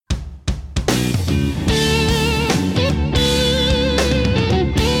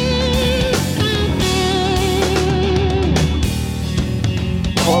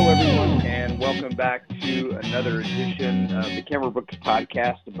another edition of the Cameron Brooks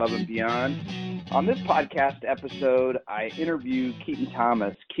podcast, Above and Beyond. On this podcast episode, I interview Keaton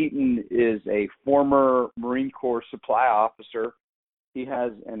Thomas. Keaton is a former Marine Corps supply officer. He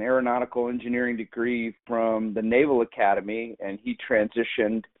has an aeronautical engineering degree from the Naval Academy, and he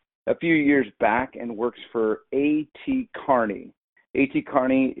transitioned a few years back and works for A.T. Kearney. A.T.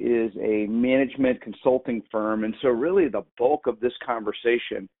 Kearney is a management consulting firm, and so really the bulk of this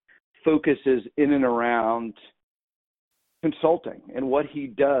conversation focuses in and around consulting and what he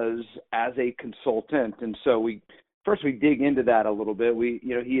does as a consultant. And so we dig into that a little bit.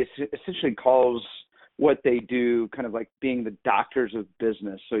 He essentially calls what they do kind of like being the doctors of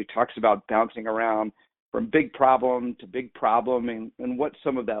business. So he talks about bouncing around from big problem to big problem and what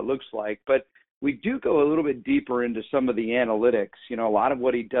some of that looks like. But we do go a little bit deeper into some of the analytics. A lot of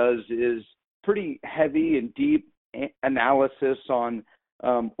what he does is pretty heavy and deep analysis on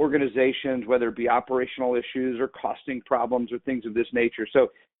organizations, whether it be operational issues or costing problems or things of this nature. So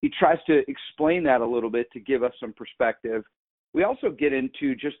he tries to explain that a little bit to give us some perspective. We also get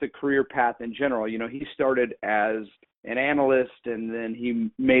into just the career path in general. He started as an analyst and then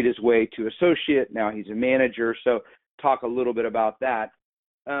he made his way to associate. Now he's a manager. So talk a little bit about that.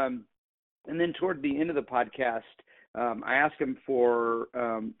 And then toward the end of the podcast, I asked him for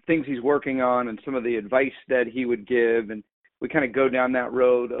things he's working on and some of the advice that he would give. And we kind of go down that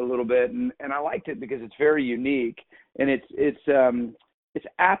road a little bit. And I liked it because it's very unique and it's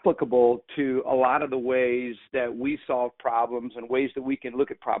applicable to a lot of the ways that we solve problems and ways that we can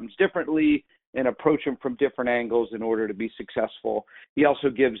look at problems differently and approach them from different angles in order to be successful. He also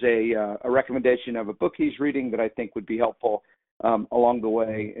gives a recommendation of a book he's reading that I think would be helpful along the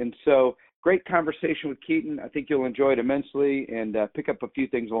way. And so great conversation with Keaton. I think you'll enjoy it immensely and pick up a few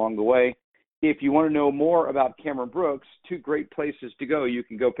things along the way. If you want to know more about Cameron Brooks, two great places to go. You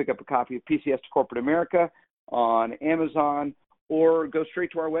can go pick up a copy of PCS to Corporate America on Amazon or go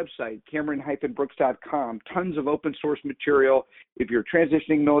straight to our website, Cameron-Brooks.com. Tons of open source material. If you're a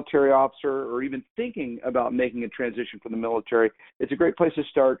transitioning military officer or even thinking about making a transition from the military, it's a great place to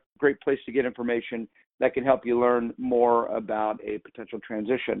start, great place to get information that can help you learn more about a potential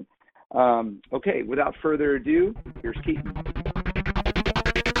transition. Okay, without further ado, here's Keaton.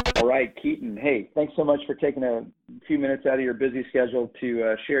 All right, Keaton, hey, thanks so much for taking a few minutes out of your busy schedule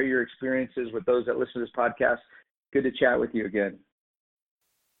to share your experiences with those that listen to this podcast. Good to chat with you again.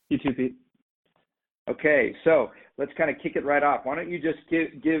 You too, Pete. Okay, so let's kind of kick it right off. Why don't you just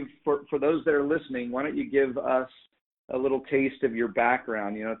give for those that are listening, why don't you give us a little taste of your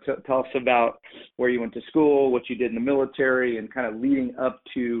background? Tell us about where you went to school, what you did in the military, and kind of leading up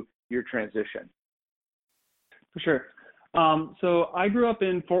to your transition. For sure. So I grew up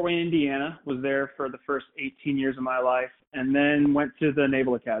in Fort Wayne, Indiana, was there for the first 18 years of my life, and then went to the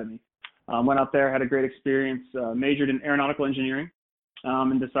Naval Academy. Went out there, had a great experience, majored in aeronautical engineering,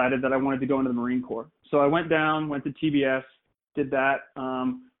 and decided that I wanted to go into the Marine Corps. So I went to TBS, did that,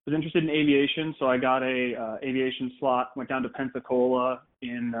 was interested in aviation, so I got a aviation slot, went down to Pensacola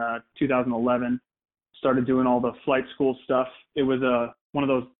in 2011, started doing all the flight school stuff. It was one of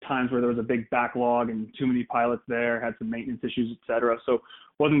those times where there was a big backlog and too many pilots there, had some maintenance issues, et cetera. So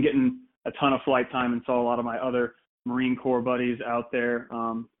wasn't getting a ton of flight time and saw a lot of my other Marine Corps buddies out there,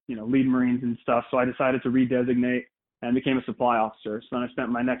 lead Marines and stuff. So I decided to redesignate and became a supply officer. So then I spent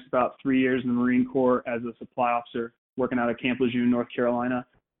my next about 3 years in the Marine Corps as a supply officer, working out of Camp Lejeune, North Carolina,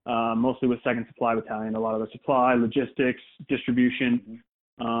 mostly with 2nd Supply Battalion, a lot of the supply, logistics, distribution.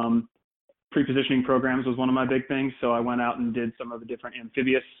 Pre-positioning programs was one of my big things, so I went out and did some of the different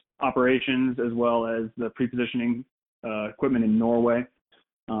amphibious operations as well as the pre-positioning equipment in Norway.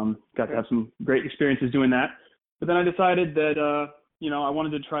 Got to have some great experiences doing that. But then I decided that, I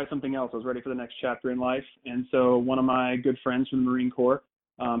wanted to try something else. I was ready for the next chapter in life. And so one of my good friends from the Marine Corps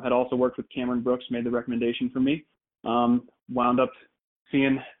had also worked with Cameron Brooks, made the recommendation for me, wound up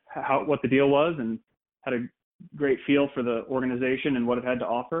seeing what the deal was and had a great feel for the organization and what it had to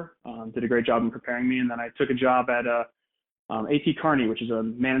offer. Did a great job in preparing me. And then I took a job at A.T. Kearney, which is a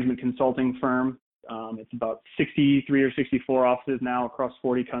management consulting firm. It's about 63 or 64 offices now across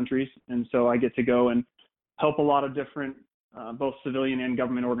 40 countries. And so I get to go and help a lot of different, both civilian and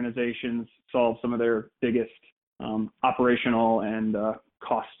government organizations solve some of their biggest operational and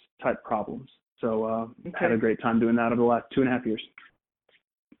cost type problems. So had a great time doing that over the last 2.5 years.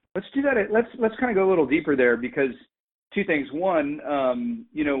 Let's do that. Let's kind of go a little deeper there because two things. One,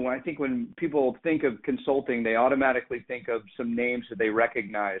 I think when people think of consulting, they automatically think of some names that they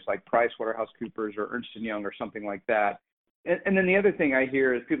recognize, like PricewaterhouseCoopers or Ernst & Young or something like that. And then the other thing I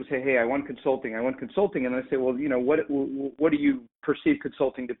hear is people say, hey, I want consulting. And I say, well, what do you perceive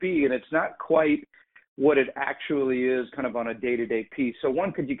consulting to be? And it's not quite what it actually is kind of on a day-to-day piece. So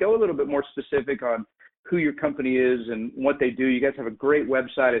one, could you go a little bit more specific on who your company is and what they do? You guys have a great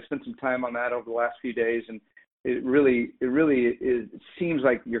website. I spent some time on that over the last few days, and it seems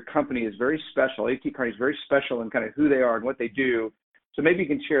like your company is very special. A.T. Kearney is very special in kind of who they are and what they do. So maybe you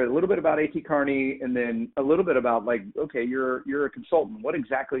can share a little bit about A.T. Kearney and then a little bit about, like, okay, you're a consultant. What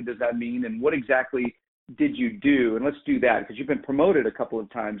exactly does that mean, and what exactly did you do? And let's do that because you've been promoted a couple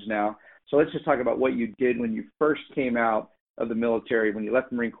of times now. So let's just talk about what you did when you first came out of the military, when you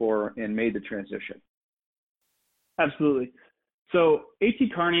left the Marine Corps and made the transition. Absolutely. So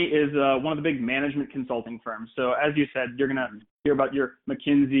A.T. Kearney is one of the big management consulting firms. So as you said, you're going to hear about your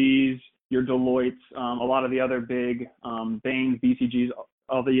McKinseys, your Deloittes, a lot of the other big Bains, BCGs,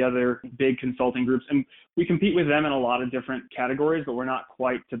 all the other big consulting groups. And we compete with them in a lot of different categories, but we're not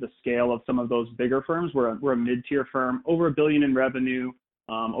quite to the scale of some of those bigger firms. We're a mid-tier firm, over $1 billion in revenue,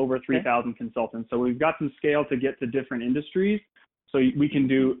 over 3,000 consultants. So we've got some scale to get to different industries. So we can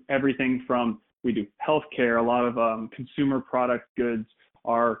do everything from, we do healthcare, a lot of consumer product goods.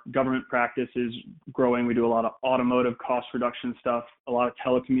 Our government practice is growing. We do a lot of automotive cost reduction stuff, a lot of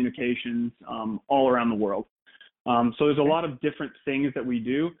telecommunications, all around the world. So there's a lot of different things that we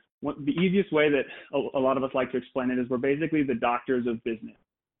do. The easiest way that a lot of us like to explain it is we're basically the doctors of business,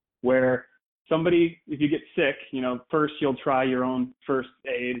 where somebody, if you get sick, first you'll try your own first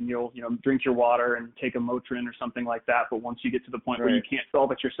aid and you'll, drink your water and take a Motrin or something like that. But once you get to the point where you can't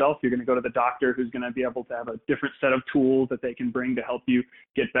solve it yourself, you're going to go to the doctor who's going to be able to have a different set of tools that they can bring to help you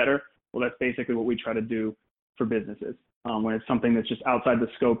get better. Well, that's basically what we try to do for businesses. When it's something that's just outside the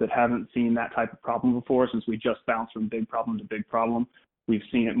scope that hasn't seen that type of problem before, since we just bounce from big problem to big problem, we've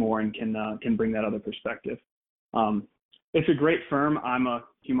seen it more and can bring that other perspective. It's a great firm. I'm a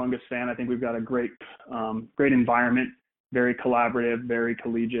humongous fan. I think we've got a great environment, very collaborative, very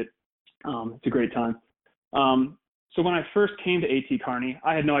collegiate. It's a great time. So when I first came to A.T. Kearney,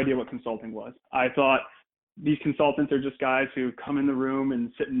 I had no idea what consulting was. I thought these consultants are just guys who come in the room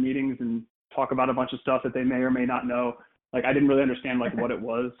and sit in meetings and talk about a bunch of stuff that they may or may not know. Like, I didn't really understand what it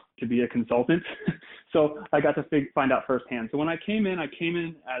was to be a consultant. So I got to find out firsthand. So when I came in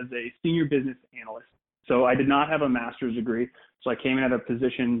as a senior business analyst. So I did not have a master's degree. So I came in at a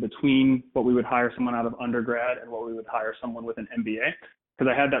position between what we would hire someone out of undergrad and what we would hire someone with an MBA, because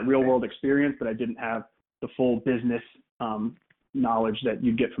I had that real world experience, but I didn't have the full business knowledge that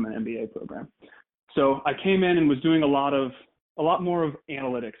you'd get from an MBA program. So I came in and was doing a lot more of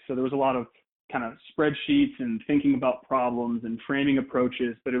analytics. So there was a lot of kind of spreadsheets and thinking about problems and framing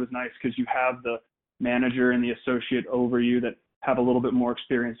approaches, but it was nice because you have the manager and the associate over you that have a little bit more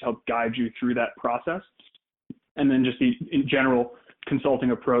experience to help guide you through that process. And then just the in general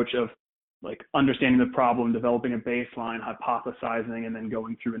consulting approach of like understanding the problem, developing a baseline, hypothesizing, and then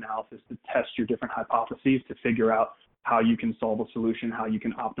going through analysis to test your different hypotheses to figure out how you can solve a solution, how you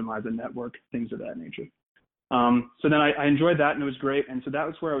can optimize a network, things of that nature. So then I enjoyed that, and it was great. And so that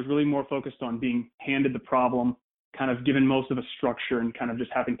was where I was really more focused on being handed the problem, kind of given most of a structure and kind of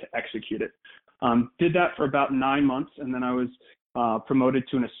just having to execute it. Did that for about 9 months, and then I was promoted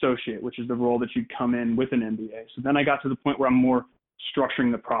to an associate, which is the role that you'd come in with an MBA. So then I got to the point where I'm more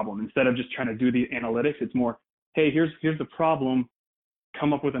structuring the problem. Instead of just trying to do the analytics, it's more, hey, here's the problem,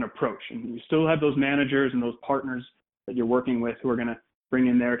 come up with an approach. And you still have those managers and those partners that you're working with who are going to bring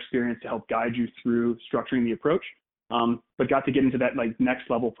in their experience to help guide you through structuring the approach, but got to get into that like next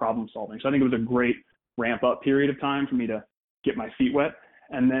level problem solving. So I think it was a great ramp up period of time for me to get my feet wet.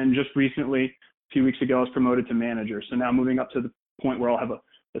 And then just recently, a few weeks ago, I was promoted to manager. So now moving up to the point where I'll have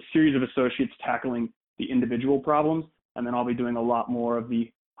a series of associates tackling the individual problems, and then I'll be doing a lot more of the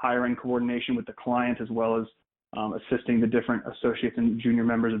hiring coordination with the client, as well as assisting the different associates and junior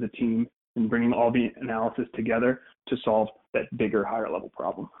members of the team in bringing all the analysis together to solve that bigger, higher level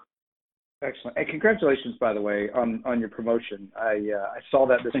problem. Excellent. And congratulations, by the way, on your promotion. I saw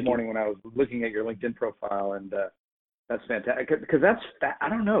that this morning when I was looking at your LinkedIn profile, and that's fantastic. Because that's, I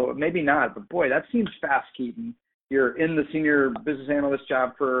don't know, maybe not, but boy, that seems fast, Keaton. You're in the senior business analyst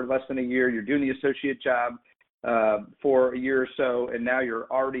job for less than a year. You're doing the associate job for a year or so, and now you're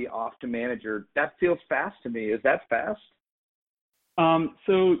already off to manager. That feels fast to me. Is that fast?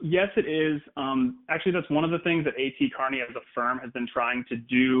 So yes, it is. Actually, that's one of the things that A.T. Kearney as a firm has been trying to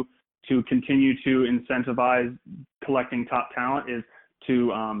do to continue to incentivize collecting top talent, is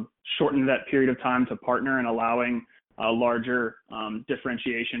to shorten that period of time to partner and allowing a larger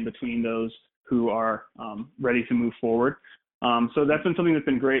differentiation between those who are ready to move forward. So that's been something that's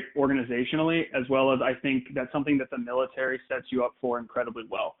been great organizationally, as well as I think that's something that the military sets you up for incredibly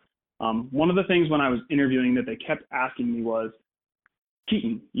well. One of the things when I was interviewing that they kept asking me was,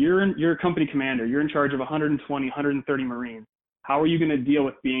 Keaton, you're a company commander. You're in charge of 120, 130 Marines. How are you going to deal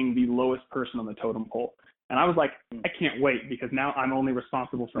with being the lowest person on the totem pole? And I was like, I can't wait, because now I'm only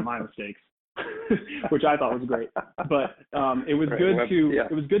responsible for my mistakes, which I thought was great. But it was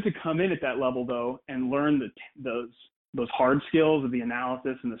it was good to come in at that level though and learn those hard skills of the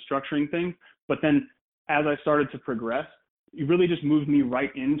analysis and the structuring things. But then as I started to progress, it really just moved me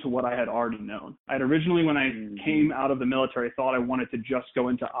right into what I had already known. I had originally, when I came out of the military, thought I wanted to just go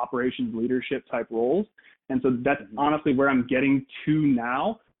into operations leadership type roles. And so that's honestly where I'm getting to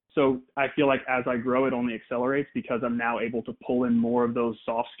now. So I feel like as I grow, it only accelerates, because I'm now able to pull in more of those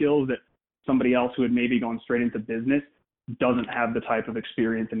soft skills that somebody else who had maybe gone straight into business doesn't have the type of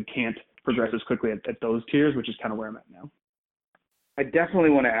experience and can't progress as quickly at those tiers, which is kind of where I'm at now. I definitely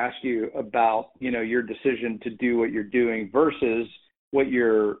want to ask you about, your decision to do what you're doing versus what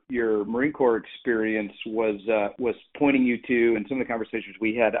your Marine Corps experience was pointing you to, and some of the conversations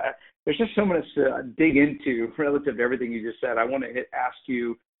we had. There's just so much to dig into relative to everything you just said. I want to ask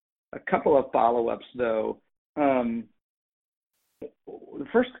you a couple of follow-ups, though. The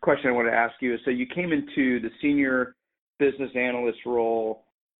first question I want to ask you is, so you came into the senior business analyst role,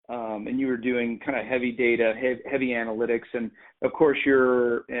 and you were doing kind of heavy data, heavy analytics. And of course,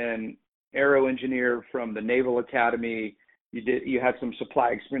 you're an aero engineer from the Naval Academy. You had some supply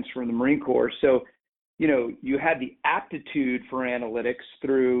experience from the Marine Corps. So, you had the aptitude for analytics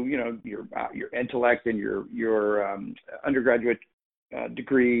through, your intellect and your undergraduate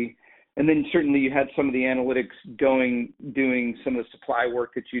degree. And then certainly you had some of the analytics doing some of the supply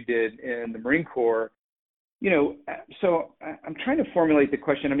work that you did in the Marine Corps. So I'm trying to formulate the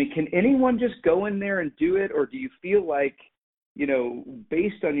question. I mean, can anyone just go in there and do it? Or do you feel like,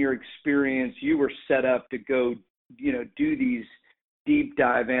 based on your experience, you were set up to go, do these deep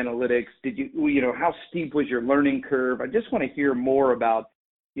dive analytics? Did you, how steep was your learning curve? I just want to hear more about,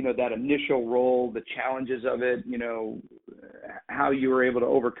 that initial role, the challenges of it, how you were able to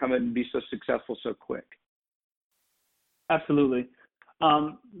overcome it and be so successful so quick. Absolutely.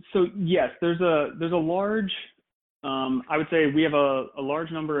 So yes, there's a large, I would say we have a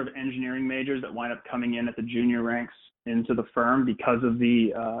large number of engineering majors that wind up coming in at the junior ranks into the firm because of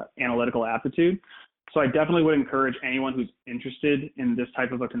the analytical aptitude. So I definitely would encourage anyone who's interested in this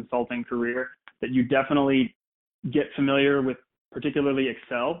type of a consulting career that you definitely get familiar with, particularly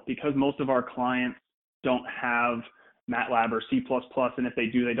Excel, because most of our clients don't have MATLAB or C++, and if they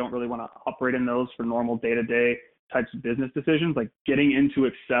do, they don't really want to operate in those for normal day-to-day types of business decisions. Like getting into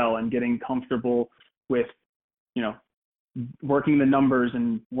Excel and getting comfortable with, working the numbers,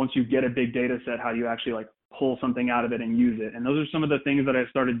 and once you get a big data set, how do you actually like pull something out of it and use it? And those are some of the things that I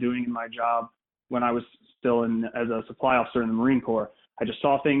started doing in my job when I was still as a supply officer in the Marine Corps. I just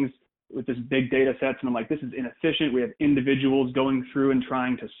saw things with this big data sets, and I'm like, this is inefficient. We have individuals going through and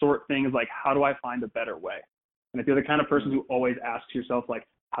trying to sort things. Like, how do I find a better way? And if you're the kind of person who always asks yourself, like,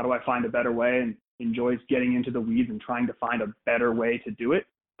 how do I find a better way, and enjoys getting into the weeds and trying to find a better way to do it,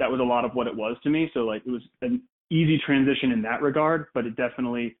 that was a lot of what it was to me. So like, it was an easy transition in that regard, but it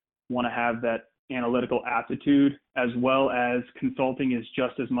definitely want to have that analytical aptitude, as well as consulting is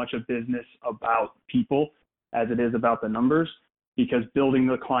just as much a business about people as it is about the numbers, because building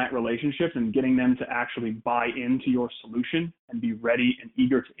the client relationships and getting them to actually buy into your solution and be ready and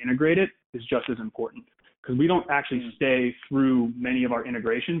eager to integrate it is just as important. Because we don't actually stay through many of our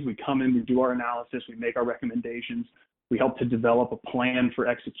integrations. We come in, we do our analysis, we make our recommendations, we help to develop a plan for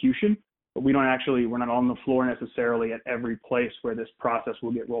execution, but we're not on the floor necessarily at every place where this process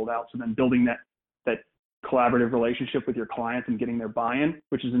will get rolled out. So then building that collaborative relationship with your clients and getting their buy-in,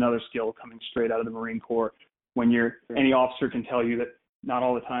 which is another skill coming straight out of the Marine Corps. When any officer can tell you that not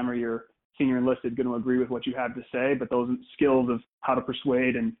all the time are your senior enlisted going to agree with what you have to say, but those skills of how to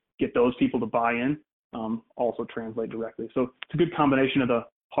persuade and get those people to buy in also translate directly. So it's a good combination of the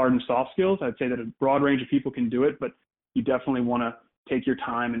hard and soft skills. I'd say that a broad range of people can do it, but you definitely want to take your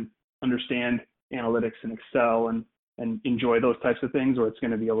time and understand analytics and Excel and enjoy those types of things, or it's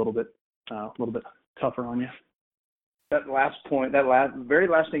going to be a little bit tougher on you. That last point, very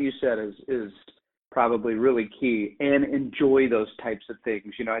last thing you said is probably really key, and enjoy those types of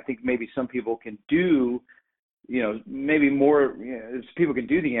things. I think maybe some people can do, maybe more, people can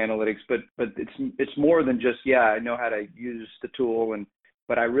do the analytics, but it's more than just, I know how to use the tool,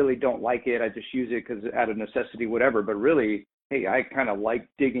 but I really don't like it. I just use it because out of necessity, whatever. But really, hey, I kind of like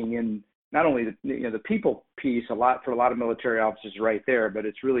digging in, not only the people piece for a lot of military officers right there, but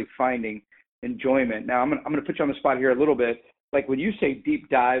it's really finding enjoyment. Now, I'm going to put you on the spot here a little bit. Like when you say deep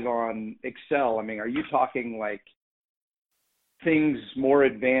dive on Excel, I mean, are you talking like things more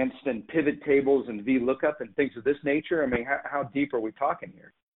advanced than pivot tables and VLOOKUP and things of this nature? I mean, how deep are we talking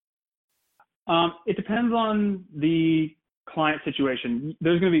here? It depends on the client situation.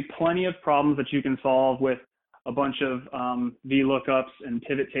 There's going to be plenty of problems that you can solve with a bunch of VLOOKUPs and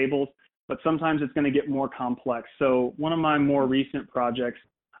pivot tables, but sometimes it's going to get more complex. So one of my more recent projects,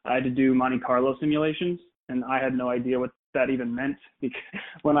 I had to do Monte Carlo simulations, and I had no idea what that even meant because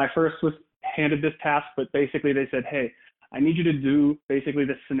when I first was handed this task, but basically they said, hey, I need you to do basically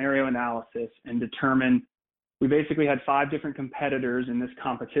this scenario analysis and determine, we basically had 5 different competitors in this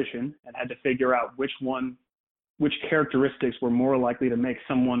competition and had to figure out which characteristics were more likely to make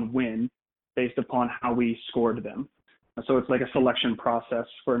someone win based upon how we scored them. So it's like a selection process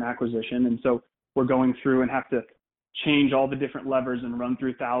for an acquisition. And so we're going through and have to change all the different levers and run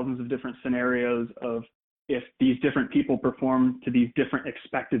through thousands of different scenarios of if these different people perform to these different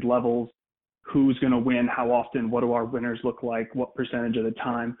expected levels, who's going to win, how often, what do our winners look like, what percentage of the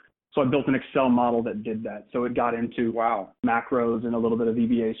time. So I built an Excel model that did that. So it got into macros and a little bit of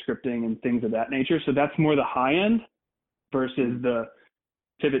VBA scripting and things of that nature. So that's more the high end versus the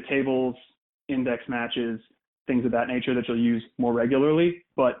pivot tables, index matches, things of that nature that you'll use more regularly.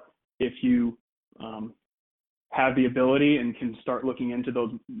 But if you have the ability and can start looking into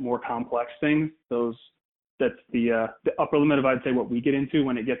those more complex things, that's the upper limit of, I'd say, what we get into.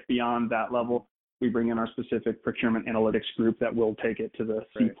 When it gets beyond that level, we bring in our specific procurement analytics group that will take it to the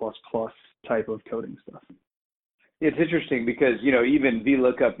C++ type of coding stuff. It's interesting because, even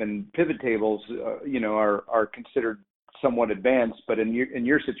VLOOKUP and pivot tables, are considered somewhat advanced, but in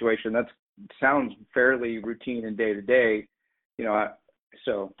your situation, that sounds fairly routine and day to day,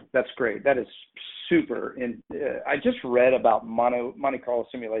 so that's great. That is super. And I just read about Monte Carlo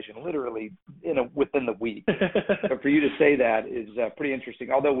simulation literally within the week. But for you to say that is pretty interesting.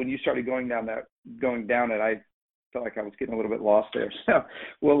 Although when you started going down it, I felt like I was getting a little bit lost there. So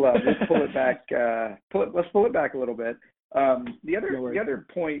let's pull it back. Let's pull it back a little bit. The other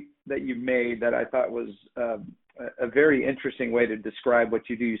point that you made that I thought was a very interesting way to describe what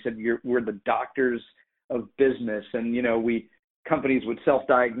you do. You said we're the doctors of business, and companies would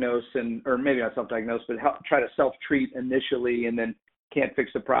self-diagnose or maybe not self-diagnose, but try to self-treat initially and then can't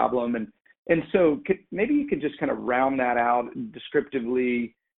fix the problem. And so maybe you could just kind of round that out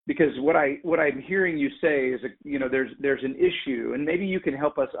descriptively, because what I'm hearing you say is, there's an issue, and maybe you can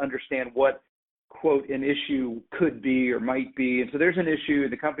help us understand what, quote, an issue could be or might be. And so there's an issue,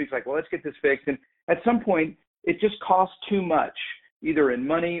 and the company's like, well, let's get this fixed. And at some point, it just costs too much, either in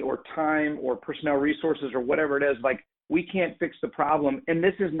money or time or personnel resources or whatever it is. Like, we can't fix the problem, and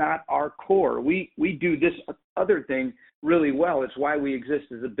this is not our core. We do this other thing really well. It's why we exist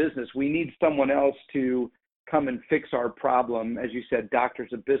as a business. We need someone else to come and fix our problem, as you said,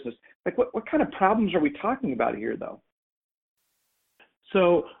 doctors of business. Like, what kind of problems are we talking about here, though?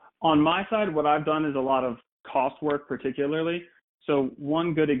 So on my side, what I've done is a lot of cost work particularly. So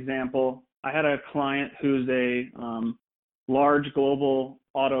one good example, I had a client who's a large global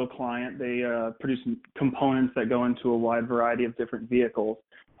auto client. They produce components that go into a wide variety of different vehicles.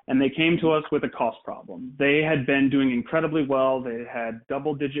 And they came to us with a cost problem. They had been doing incredibly well. They had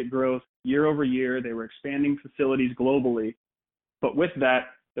double-digit growth year over year. They were expanding facilities globally. But with that,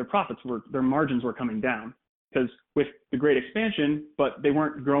 their margins were coming down because with the great expansion, but they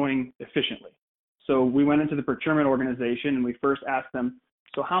weren't growing efficiently. So we went into the procurement organization and we first asked them,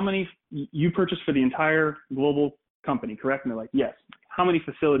 so how many, you purchased for the entire global company, correct? And they're like, yes. How many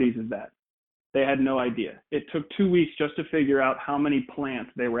facilities is that? They had no idea. It took 2 weeks just to figure out how many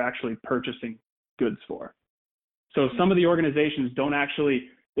plants they were actually purchasing goods for. So some of the organizations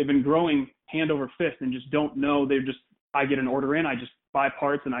they've been growing hand over fist and just don't know. I get an order in, I just buy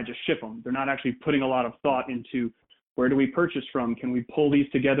parts and I just ship them. They're not actually putting a lot of thought into where do we purchase from? Can we pull these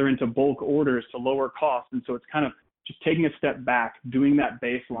together into bulk orders to lower costs? And so it's kind of just taking a step back, doing that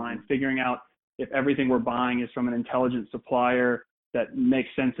baseline, figuring out if everything we're buying is from an intelligent supplier that makes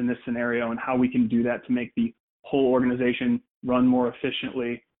sense in this scenario, and how we can do that to make the whole organization run more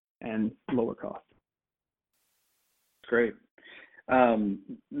efficiently and lower cost. Great. Kind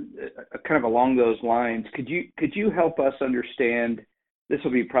of along those lines, could you help us understand? This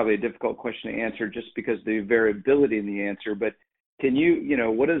will be probably a difficult question to answer just because of the variability in the answer, but can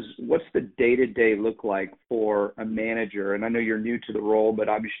what's the day-to-day look like for a manager? And I know you're new to the role, but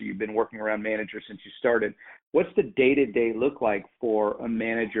obviously you've been working around managers since you started. What's the day-to-day look like for a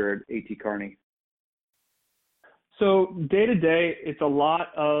manager at A.T. Kearney? So day-to-day, it's a lot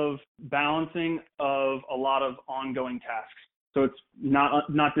of balancing of a lot of ongoing tasks. So it's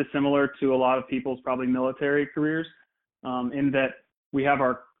not dissimilar to a lot of people's probably military careers, in that we have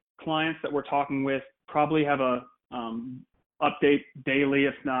our clients that we're talking with probably have a update daily,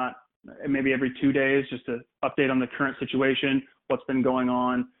 if not maybe every 2 days, just to update on the current situation, what's been going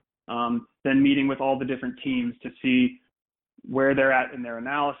on. Then meeting with all the different teams to see where they're at in their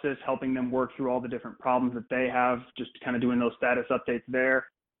analysis, helping them work through all the different problems that they have, just kind of doing those status updates there,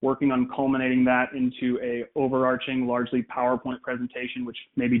 working on culminating that into a overarching, largely PowerPoint presentation, which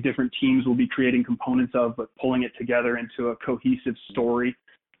maybe different teams will be creating components of, but pulling it together into a cohesive story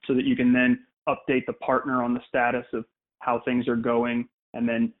so that you can then update the partner on the status of how things are going, and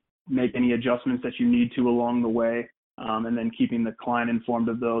then make any adjustments that you need to along the way, and then keeping the client informed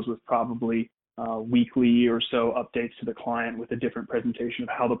of those with probably weekly or so updates to the client with a different presentation of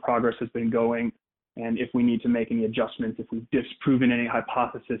how the progress has been going, and if we need to make any adjustments, if we've disproven any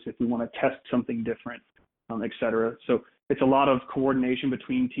hypothesis, if we want to test something different, et cetera. So it's a lot of coordination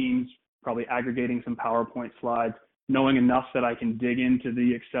between teams, probably aggregating some PowerPoint slides, knowing enough that I can dig into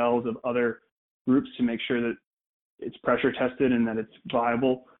the Excels of other groups to make sure that it's pressure tested and that it's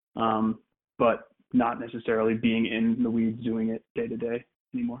viable, but not necessarily being in the weeds doing it day to day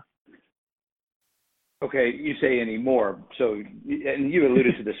anymore. Okay, you say anymore. So, and you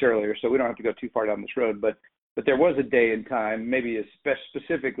alluded to this earlier, so we don't have to go too far down this road, but there was a day and time, maybe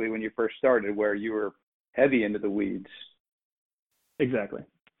specifically when you first started, where you were heavy into the weeds. Exactly.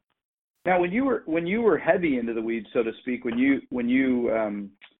 Now, when you were heavy into the weeds, so to speak, when you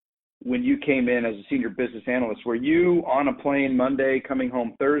came in as a senior business analyst, were you on a plane Monday, coming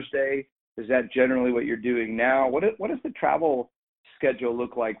home Thursday? Is that generally what you're doing now? What does the travel schedule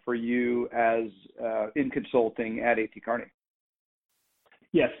look like for you as in consulting at A.T. Kearney?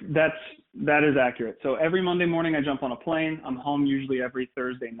 Yes, that is accurate. So every Monday morning I jump on a plane. I'm home usually every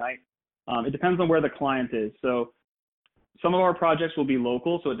Thursday night. It depends on where the client is. So some of our projects will be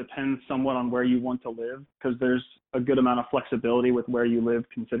local, so it depends somewhat on where you want to live, because there's a good amount of flexibility with where you live,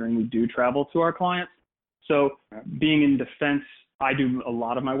 considering we do travel to our clients. So being in defense, I do a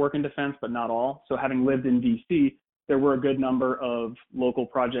lot of my work in defense, but not all. So having lived in DC, there were a good number of local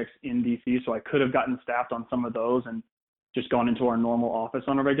projects in DC, so I could have gotten staffed on some of those and just gone into our normal office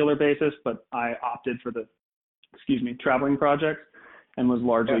on a regular basis, but I opted for the, traveling projects, and was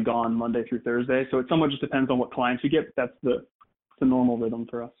largely gone Monday through Thursday. So it somewhat just depends on what clients you get. That's the normal rhythm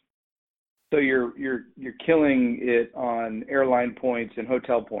for us. So you're killing it on airline points and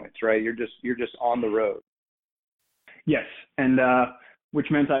hotel points, right? You're just on the road. Yes, and which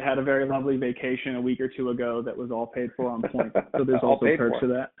meant I had a very lovely vacation a week or two ago that was all paid for on point. So there's also perks to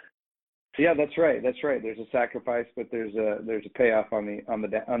that. Yeah, that's right. There's a sacrifice, but there's a payoff on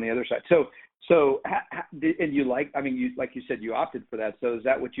the other side. So and you like you said, you opted for that. So is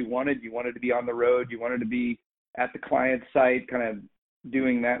that what you wanted? You wanted to be on the road. You wanted to be at the client site, kind of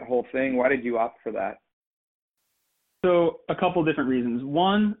doing that whole thing. Why did you opt for that? So a couple different reasons.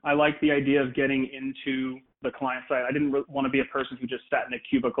 One, I like the idea of getting into the client side. I didn't want to be a person who just sat in a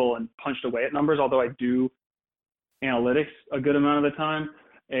cubicle and punched away at numbers, although I do analytics a good amount of the time.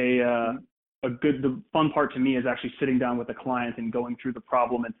 The fun part to me is actually sitting down with the client and going through the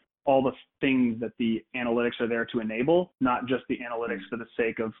problem and all the things that the analytics are there to enable, not just the analytics for the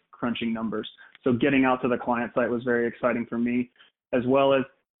sake of crunching numbers. So getting out to the client site was very exciting for me, as well as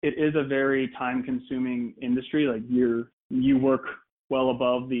it is a very time-consuming industry. Like you work well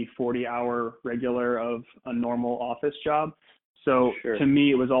above the 40-hour regular of a normal office job. So to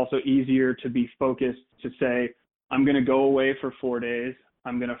me, it was also easier to be focused, to say, I'm going to go away for 4 days.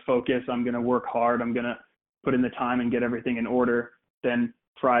 I'm going to focus. I'm going to work hard. I'm going to put in the time and get everything in order. Then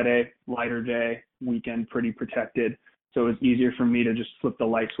Friday, lighter day, weekend, pretty protected. So it was easier for me to just flip the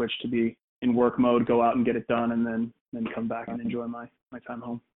light switch to be in work mode, go out and get it done, and then come back and enjoy my time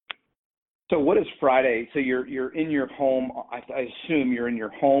home. So what is Friday? So you're in your home. I assume you're in your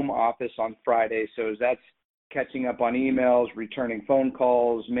home office on Friday. So that's catching up on emails, returning phone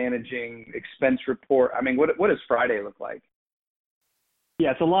calls, managing expense report. I mean, what does Friday look like?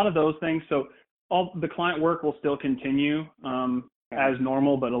 Yeah, it's a lot of those things. So all the client work will still continue as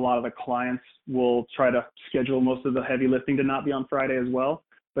normal, but a lot of the clients will try to schedule most of the heavy lifting to not be on Friday as well.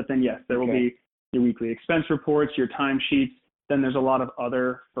 But then, yes, there will be your weekly expense reports, your timesheets. Then there's a lot of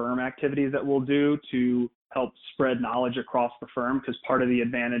other firm activities that we'll do to help spread knowledge across the firm, because part of the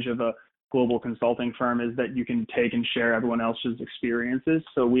advantage of a global consulting firm is that you can take and share everyone else's experiences.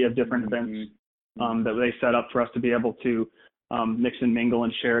 So we have different events that they set up for us to be able to mix and mingle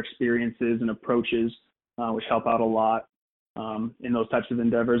and share experiences and approaches, which help out a lot in those types of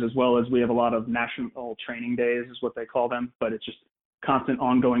endeavors, as well as we have a lot of national training days is what they call them, but it's just constant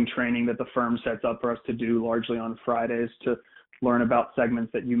ongoing training that the firm sets up for us to do largely on Fridays to learn about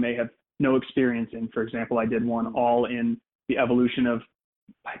segments that you may have no experience in. For example, I did one all in the evolution of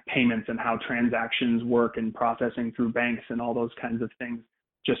payments and how transactions work and processing through banks and all those kinds of things,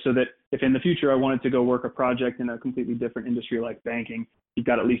 just so that if in the future I wanted to go work a project in a completely different industry like banking, you've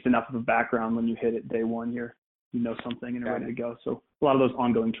got at least enough of a background when you hit it day one, you know something and you're ready to go. So a lot of those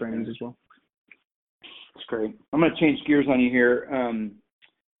ongoing trainings as well. That's great. I'm going to change gears on you here.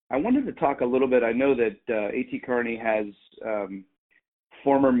 I wanted to talk a little bit. I know that A.T. Kearney has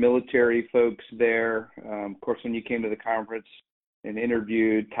former military folks there. Of course, when you came to the conference and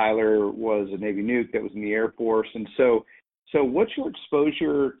interviewed, Tyler was a Navy nuke that was in the Air Force. And so what's your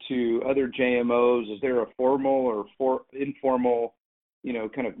exposure to other JMOs? Is there a formal or informal,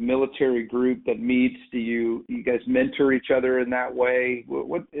 kind of military group that meets? Do you guys mentor each other in that way?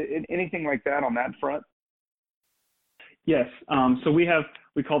 What anything like that on that front? Yes. So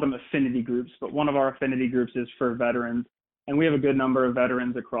we call them affinity groups, but one of our affinity groups is for veterans. And we have a good number of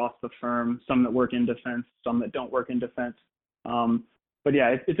veterans across the firm, some that work in defense, some that don't work in defense. But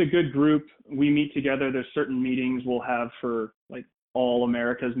yeah, it's a good group. We meet together. There's certain meetings we'll have for like all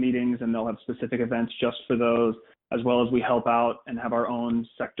America's meetings, and they'll have specific events just for those, as well as we help out and have our own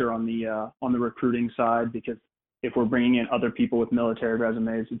sector on the recruiting side, because if we're bringing in other people with military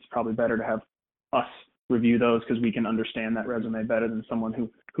resumes, it's probably better to have us review those because we can understand that resume better than someone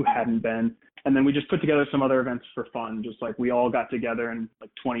who hadn't been. And then we just put together some other events for fun, just like we all got together and like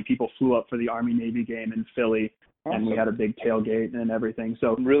 20 people flew up for the Army-Navy game in Philly. Awesome. And we had a big tailgate and everything.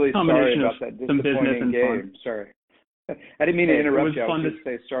 So I'm really sorry about that disappointing game. Fun. Sorry. I didn't mean to interrupt you. I was fun just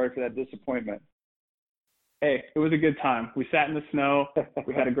say sorry for that disappointment. Hey, it was a good time. We sat in the sno.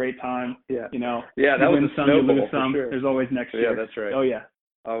 We had a great time. Yeah. Yeah, that was a some, snow you lose bowl, some. for sure. There's always next year. Yeah, that's right. Oh, yeah.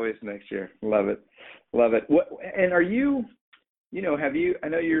 Always next year. Love it. And are you, I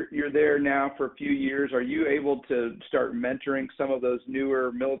know you're there now for a few years. Are you able to start mentoring some of those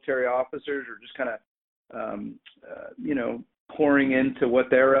newer military officers, or just kind of, pouring into what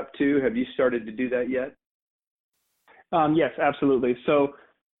they're up to? Have you started to do that yet? Yes, absolutely. So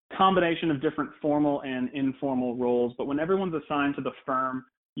combination of different formal and informal roles, but when everyone's assigned to the firm,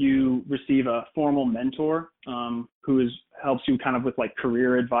 you receive a formal mentor who helps you kind of with like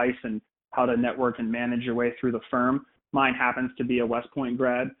career advice and how to network and manage your way through the firm. Mine happens to be a West Point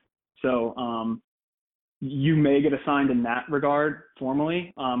grad. So you may get assigned in that regard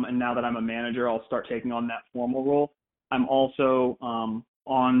formally. And now that I'm a manager, I'll start taking on that formal role. I'm also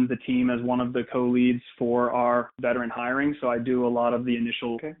on the team as one of the co-leads for our veteran hiring. So I do a lot of the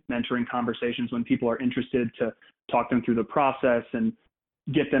initial mentoring conversations when people are interested, to talk them through the process and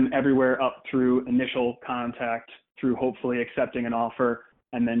get them everywhere up through initial contact, through hopefully accepting an offer.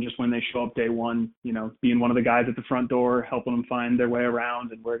 And then just when they show up day one, being one of the guys at the front door, helping them find their way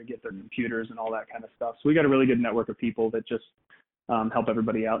around and where to get their computers and all that kind of stuff. So we got a really good network of people that just help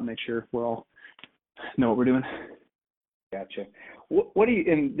everybody out and make sure we're all know what we're doing. Gotcha. What do you,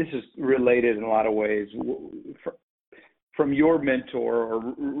 and this is related in a lot of ways, from your mentor,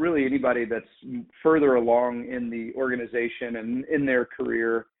 or really anybody that's further along in the organization and in their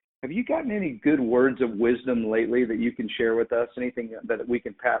career, have you gotten any good words of wisdom lately that you can share with us? Anything that we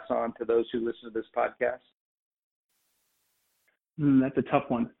can pass on to those who listen to this podcast? That's a tough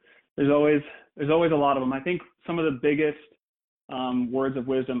one. There's always a lot of them. I think some of the biggest words of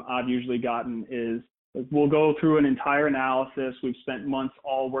wisdom I've usually gotten is, we'll go through an entire analysis. We've spent months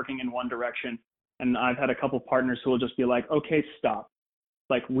all working in one direction. And I've had a couple partners who will just be like, okay, stop.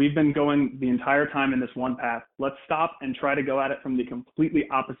 Like, we've been going the entire time in this one path. Let's stop and try to go at it from the completely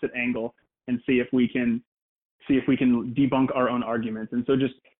opposite angle and see if we can debunk our own arguments. And so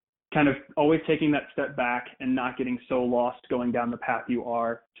just kind of always taking that step back and not getting so lost going down the path you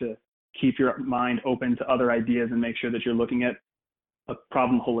are, to keep your mind open to other ideas and make sure that you're looking at a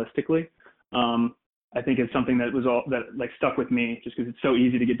problem holistically. I think it's something that stuck with me, just because it's so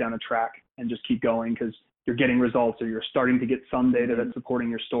easy to get down a track and just keep going because you're getting results, or you're starting to get some data that's supporting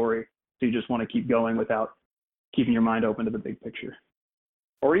your story. So you just want to keep going without keeping your mind open to the big picture.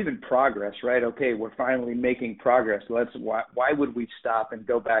 Or even progress, right? Okay, we're finally making progress. Why would we stop and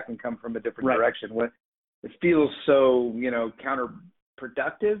go back and come from a different direction? It feels so,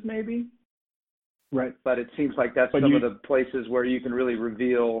 counterproductive maybe. Right. But it seems like that's some of the places where you can really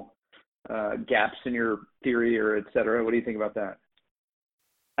reveal gaps in your theory, or et cetera. What do you think about that?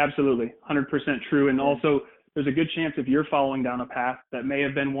 Absolutely. 100% true. And also, there's a good chance if you're following down a path that may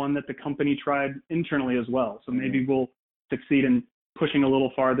have been one that the company tried internally as well. So maybe we'll succeed in pushing a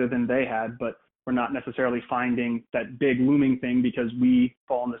little farther than they had, but we're not necessarily finding that big looming thing because we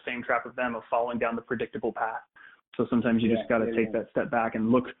fall in the same trap of them of following down the predictable path. So sometimes you just got to take that step back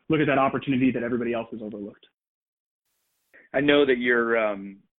and look at that opportunity that everybody else has overlooked. I know that you're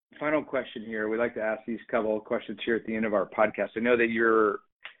final question here. We like to ask these couple of questions here at the end of our podcast. I know that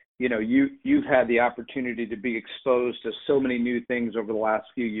you've had the opportunity to be exposed to so many new things over the last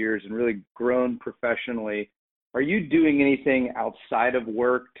few years and really grown professionally. Are you doing anything outside of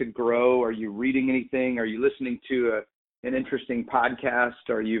work to grow? Are you reading anything? Are you listening to an interesting podcast?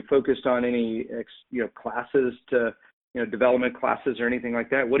 Are you focused on any classes to development classes or anything like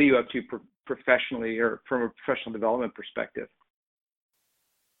that? What are you up to professionally or from a professional development perspective?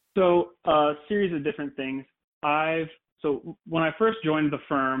 So a series of different things. So when I first joined the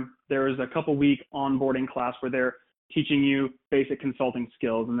firm, there was a couple-week onboarding class where they're teaching you basic consulting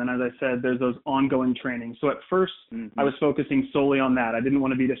skills. And then, as I said, there's those ongoing trainings. So at first, I was focusing solely on that. I didn't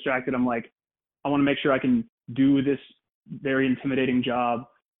want to be distracted. I'm like, I want to make sure I can do this very intimidating job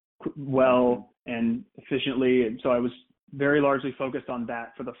well and efficiently. And so I was very largely focused on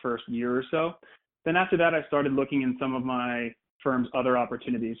that for the first year or so. Then after that, I started looking in some of my firm's other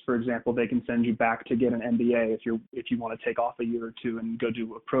opportunities. For example, they can send you back to get an MBA if you want to take off a year or two and go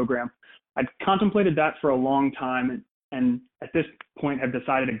do a program. I'd contemplated that for a long time, and at this point have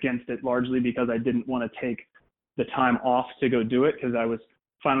decided against it, largely because I didn't want to take the time off to go do it, because I was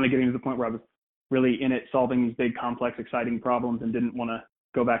finally getting to the point where I was really in it, solving these big, complex, exciting problems, and didn't want to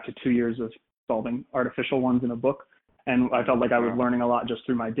go back to 2 years of solving artificial ones in a book. And I felt like I was learning a lot just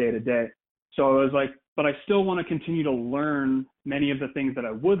through my day-to-day. So I was like, but I still want to continue to learn many of the things that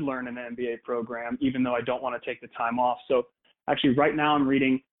I would learn in an MBA program, even though I don't want to take the time off. So actually right now I'm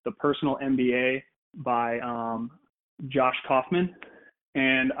reading The Personal MBA by Josh Kaufman.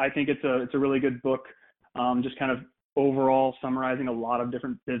 And I think it's a really good book, just kind of overall summarizing a lot of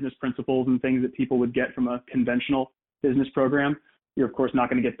different business principles and things that people would get from a conventional business program. You're of course not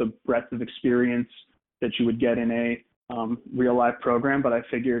going to get the breadth of experience that you would get in a real life program, but I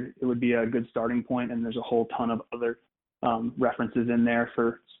figured it would be a good starting point, and there's a whole ton of other references in there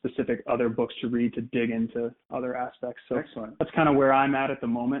for specific other books to read to dig into other aspects. So excellent. That's kind of where I'm at the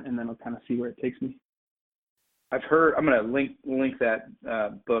moment, and then I'll kind of see where it takes me. I've heard, I'm going to link that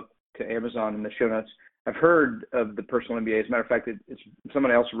book to Amazon in the show notes. I've heard of The Personal MBA. As a matter of fact, it's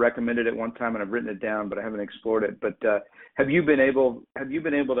someone else recommended it one time, and I've written it down, but I haven't explored it. But have you been able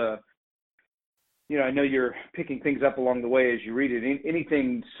to, I know you're picking things up along the way as you read it.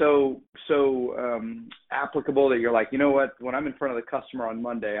 Anything so applicable that you're like, you know what? When I'm in front of the customer on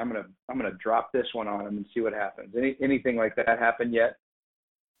Monday, I'm gonna drop this one on them and see what happens. Anything like that happen yet?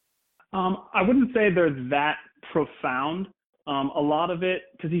 I wouldn't say they're that profound. A lot of it,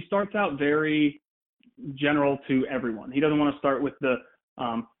 because he starts out very general to everyone. He doesn't want to start with the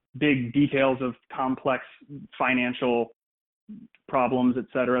big details of complex financial problems, et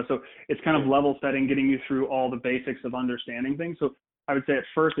cetera. So it's kind of level setting, getting you through all the basics of understanding things. So I would say at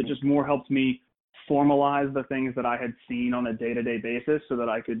first it just more helps me formalize the things that I had seen on a day-to-day basis so that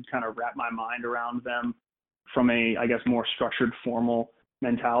I could kind of wrap my mind around them from a, I guess, more structured, formal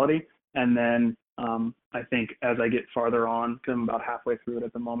mentality. And then I think as I get farther on, because I'm about halfway through it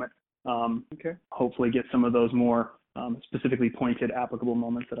at the moment, hopefully get some of those more specifically pointed, applicable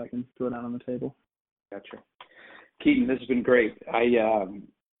moments that I can throw down on the table. Gotcha. Keaton, this has been great.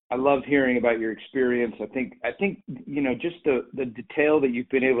 I love hearing about your experience. I think just the detail that you've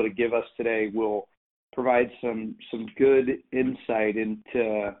been able to give us today will provide some good insight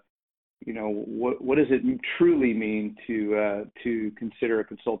into what does it truly mean to consider a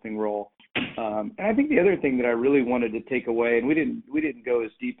consulting role. And I think the other thing that I really wanted to take away, and we didn't go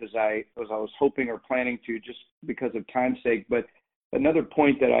as deep as I was hoping or planning to, just because of time's sake, but another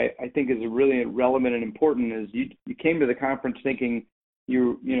point that I think is really relevant and important is you came to the conference thinking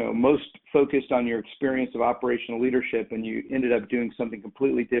you most focused on your experience of operational leadership, and you ended up doing something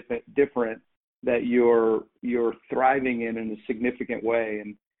completely different that you're thriving in a significant way.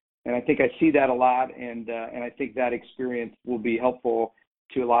 And I think I see that a lot, and I think that experience will be helpful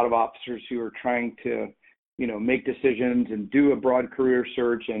to a lot of officers who are trying to make decisions and do a broad career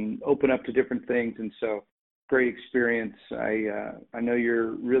search and open up to different things. And so great experience. I know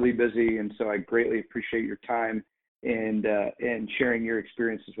you're really busy, and so I greatly appreciate your time and sharing your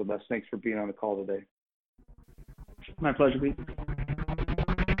experiences with us. Thanks for being on the call today. My pleasure, Pete.